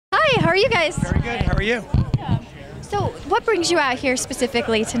are you guys? Very good. How are you? So, what brings you out here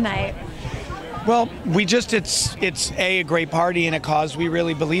specifically tonight? Well, it's a great party and a cause we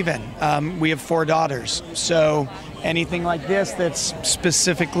really believe in. We have 4 daughters, so anything like this that's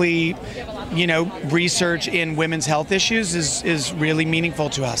specifically, research in women's health issues is really meaningful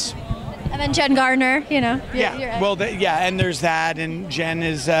to us. And then Jen Gardner, And there's that, and Jen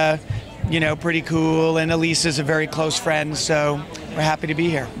is, pretty cool, and Elise is a very close friend, so we're happy to be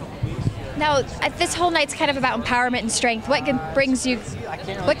here. Now, this whole night's kind of about empowerment and strength. What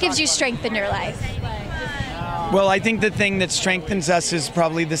gives you strength in your life? Well, I think the thing that strengthens us is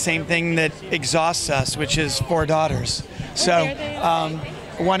probably the same thing that exhausts us, which is 4 daughters. So,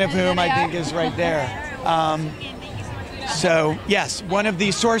 one of whom I think is right there. So, yes, one of the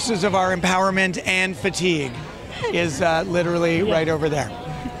sources of our empowerment and fatigue is literally right over there.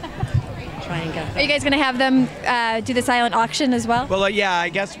 Are you guys going to have them do the silent auction as well? Well, I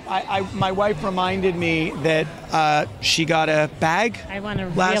guess my wife reminded me that she got a bag. I won a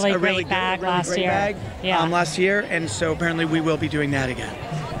really great bag last year. Last year, and so apparently we will be doing that again.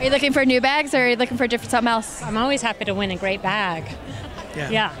 Are you looking for new bags, or are you looking for something else? I'm always happy to win a great bag.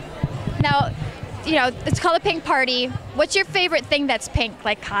 Yeah. Now, it's called a pink party. What's your favorite thing that's pink,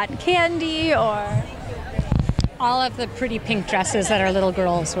 like cotton candy or? All of the pretty pink dresses that our little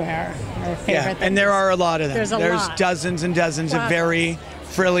girls wear are favorite. And there are a lot of them. There's lot. Dozens and dozens of very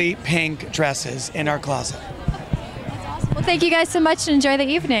frilly pink dresses in our closet. That's awesome. Well, thank you guys so much and enjoy the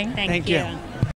evening. Thank you.